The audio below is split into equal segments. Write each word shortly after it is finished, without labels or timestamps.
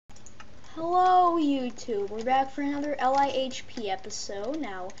Hello YouTube, we're back for another LIHP episode.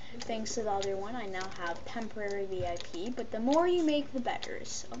 Now, thanks to the other one, I now have temporary VIP, but the more you make, the better.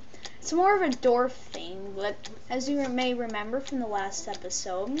 So, it's more of a dwarf thing, but as you may remember from the last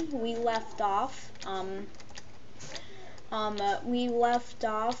episode, we left off,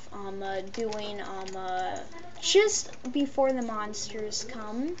 doing, just before the monsters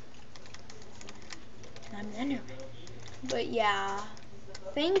come. But yeah.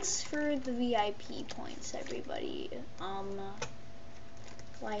 Thanks for the VIP points, everybody.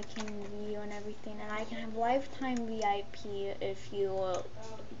 Liking the video and everything, and I can have lifetime VIP if you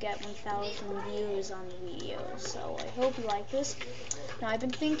get 1,000 views on the video. So I hope you like this. Now I've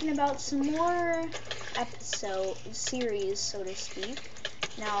been thinking about some more series, so to speak.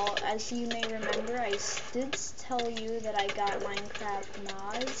 Now, as you may remember, I did tell you that I got Minecraft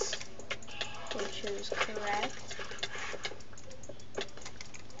mods, which is correct.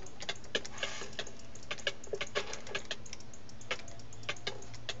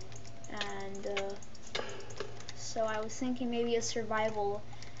 So I was thinking maybe a survival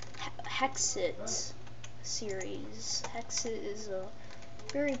hexxit series. Hexxit is a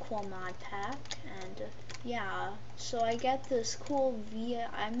very cool mod pack, and yeah, so I get this cool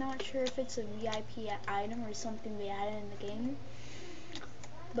I'm not sure if it's a VIP item or something they added in the game,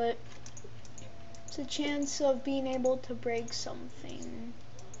 but it's a chance of being able to break something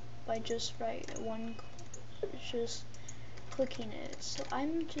by just clicking it. So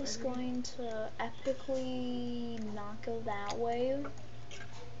I'm just going to epically not go that way.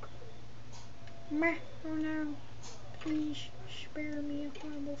 Oh no, please spare me a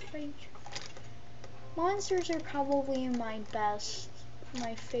horrible fate. Monsters are probably my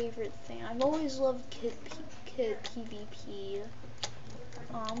favorite thing. I've always loved kid PvP.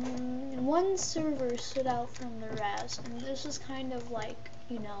 One server stood out from the rest, and this is kind of like,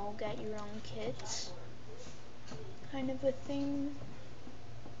 you know, get your own kits kind of a thing.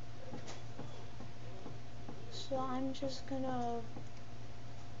 So I'm just gonna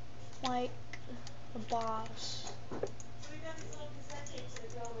like a boss. So we got these little cassette tapes that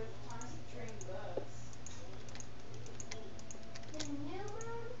go with Thomas the Train books. The new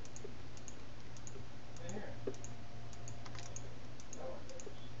one? Right here. That one.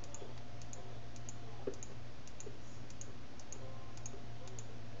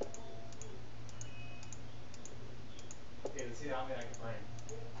 Okay, let's see how many I can find.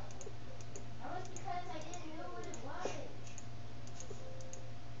 That was because I didn't know what it was.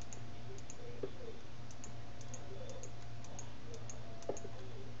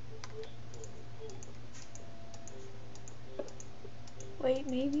 Wait,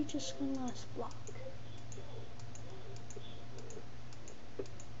 maybe just one last block.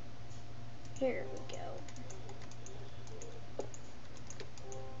 Here we go.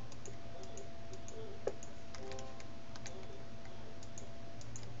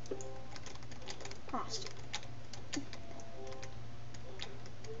 Awesome.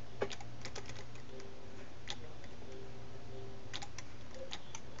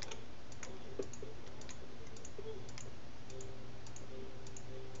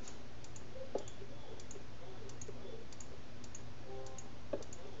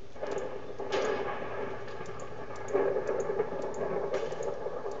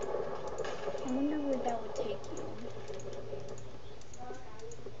 I wonder where that would take you.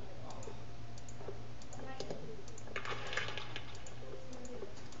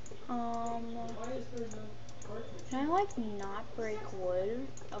 Can I like not break wood?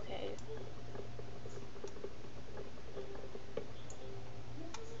 Okay.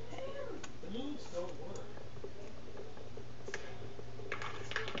 The moves don't work.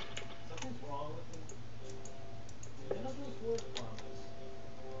 Something's wrong with them. None of those work, Promise.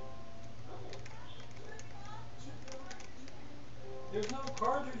 There's no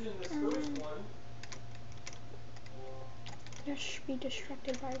cartridge in this first one. Just be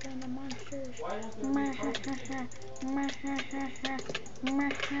distracted by random monsters. Why won't there be cartridge in it?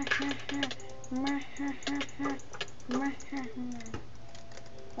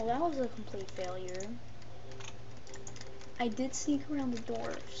 Well, that was a complete failure. I did sneak around the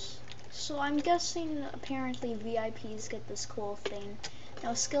dwarfs. So I'm guessing apparently VIPs get this cool thing.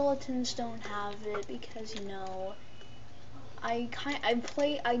 Now skeletons don't have it because, you know, I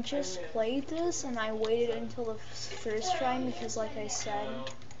just played this and I waited until the first try because, like I said.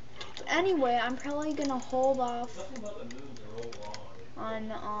 But anyway, I'm probably gonna hold off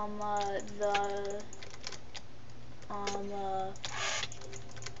on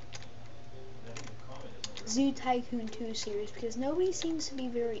Zoo Tycoon 2 series because nobody seems to be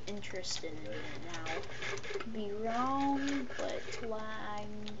very interested in it now. Could be wrong, but I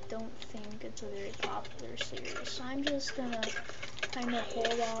don't think it's a very popular series. So I'm just gonna kind of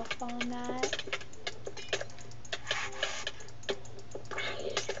hold off on that.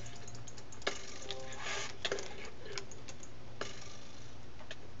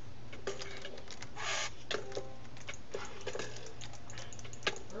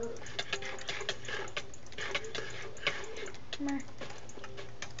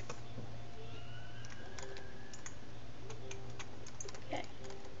 Okay.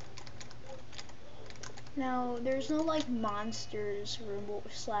 Now, there's no like monsters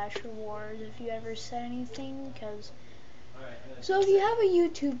slash rewards if you ever said anything, because so if you have a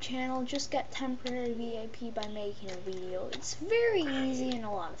YouTube channel, just get temporary VIP by making a video. It's very easy and a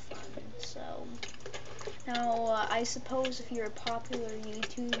lot of fun. So now, I suppose if you're a popular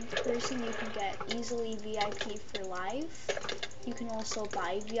YouTube person, you can get easily VIP for life. You can also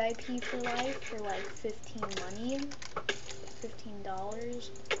buy VIP for life for like $15.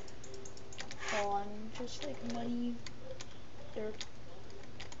 On just like money. Dirt.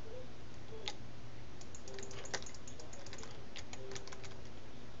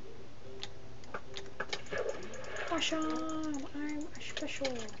 Awesome! I'm special.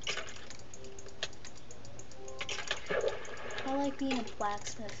 I like being a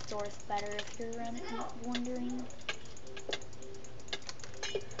blacksmith dwarf better if you're wondering.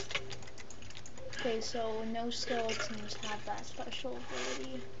 Okay, so no skeletons have that special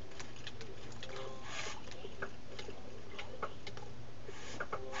ability.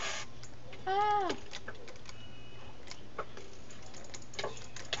 Ah!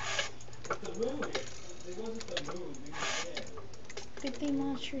 The moon. It wasn't the moon. We were dead. Good thing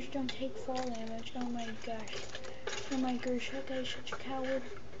monsters don't take fall damage. Oh my gosh. Oh my gosh, that guy's such a coward.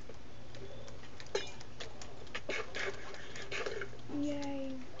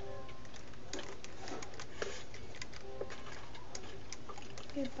 Yay.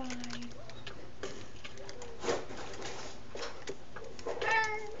 Goodbye.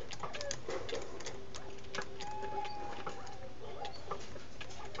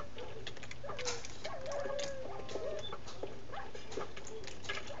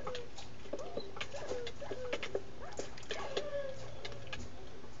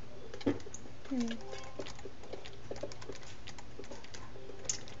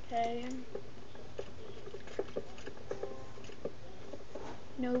 Okay.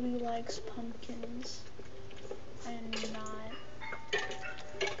 Nobody likes pumpkins. I'm not.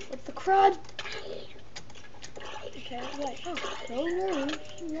 What the crud? Okay, wait. Oh, no, no,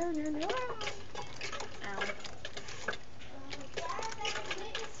 no, no, no. Ow.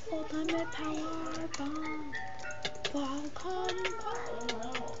 Ultimate power bomb. Falcon punch.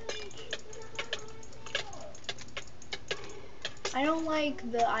 I don't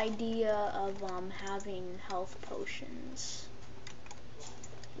like the idea of having health potions.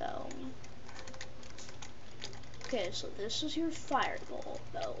 Though. Okay, so this is your fireball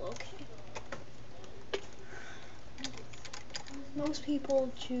though, okay. Most people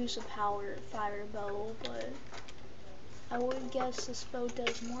choose a fire bow, but I would guess this bow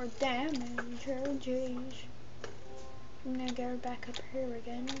does more damage. Oh jeez. I'm gonna go back up here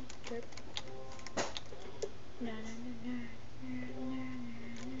again. Drip. Na na na na na na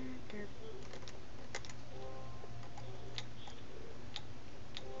na drip.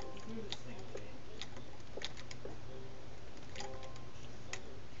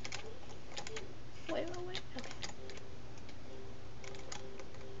 Wait, okay.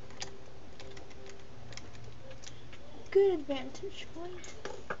 Good advantage point.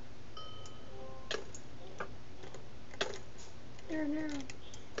 No.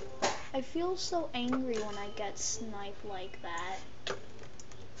 I feel so angry when I get sniped like that.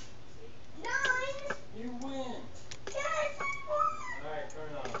 You win. Yes, I won. Alright, turn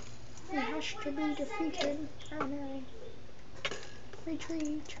it off. We have to be defeated. Oh no.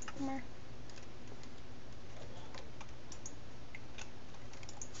 Retreat.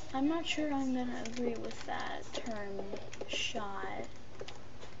 I'm not sure I'm gonna agree with that term, shot.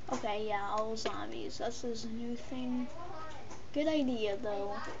 Okay, yeah, all zombies. That's this new thing. Good idea,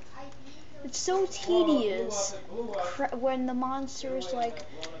 though. It's so tedious when the monsters, like,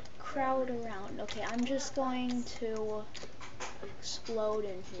 crowd around. Okay, I'm just going to explode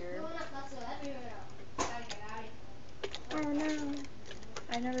in here. Oh no.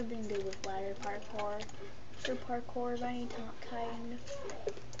 I've never been good with ladder parkour. Or parkour of any kind.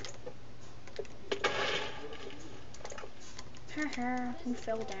 Haha, who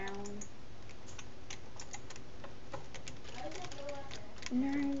fell down?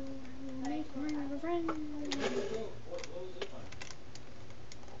 No, make my friend.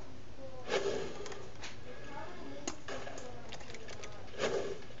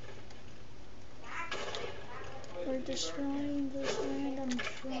 destroying this random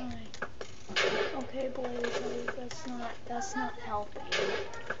shrine. Okay, boys, that's not helping.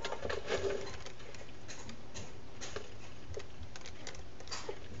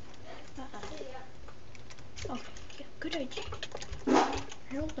 Okay, yeah, good idea.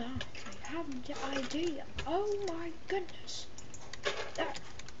 Hold on, I have an idea. Oh my goodness. There.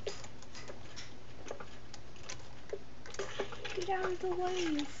 Get out of the way,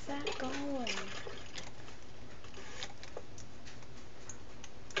 you fat golem.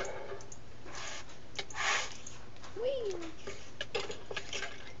 Whee!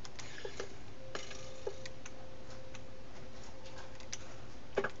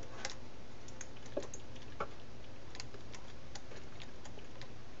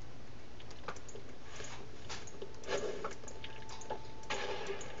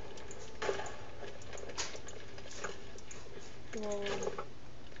 Whoa.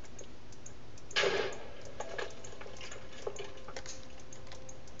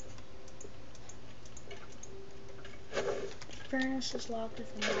 Furnace is locked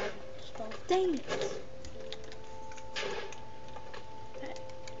with a magic spell. Dang it!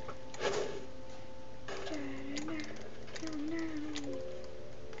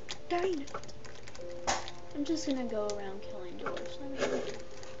 Dang it! I'm just gonna go around killing dwarves.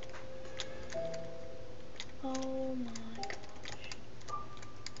 Oh my gosh.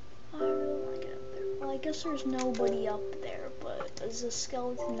 I really wanna get up there. Well, I guess there's nobody up there, but as a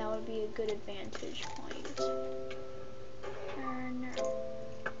skeleton, that would be a good advantage point. No.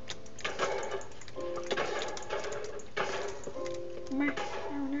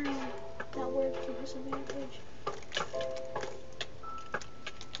 That worked to his advantage.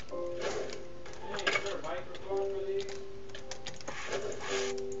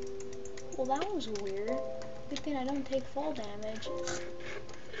 Well, that was weird. Good thing I don't take fall damage.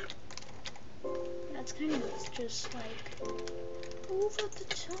 That's kind of just like over the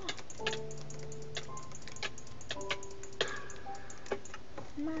top.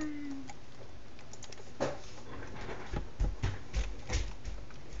 Man.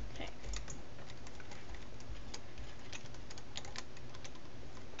 Okay.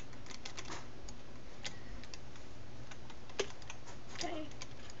 Okay.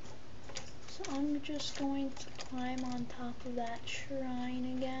 So I'm just going to climb on top of that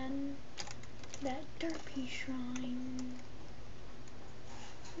shrine again. That derpy shrine.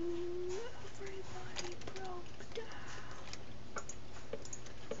 Everybody broke down.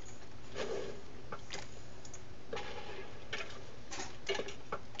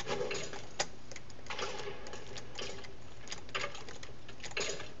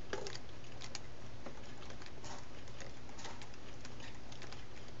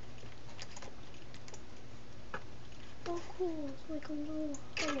 Oh cool, it's like a little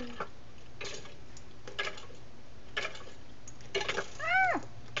hollow. Ah!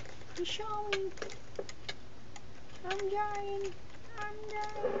 He shot me. I'm dying. I'm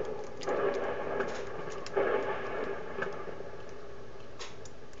dying.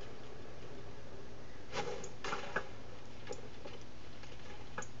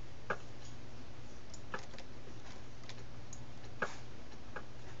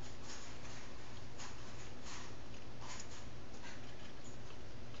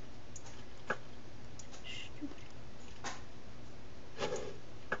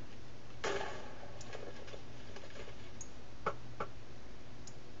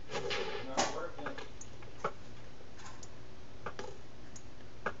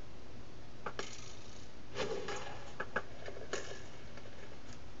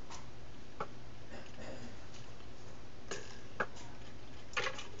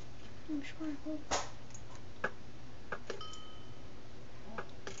 I'm sure.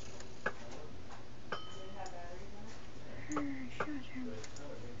 Shut him.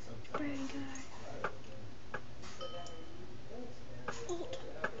 Spray guy. Ult.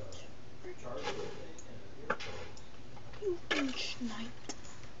 You've been sniped.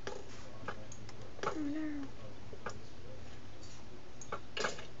 Oh no.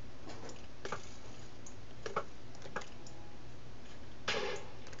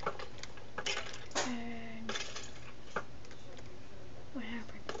 And what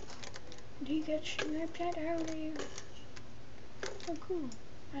happened? Did he get sniped at earlier? Oh cool.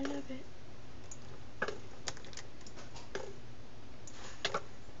 I love it.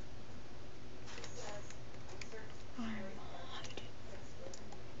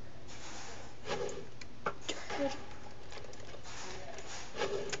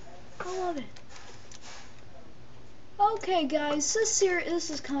 I love it. Okay guys, this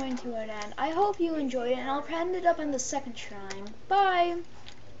is coming to an end. I hope you enjoyed it, and I'll end it up on the second shrine. Bye!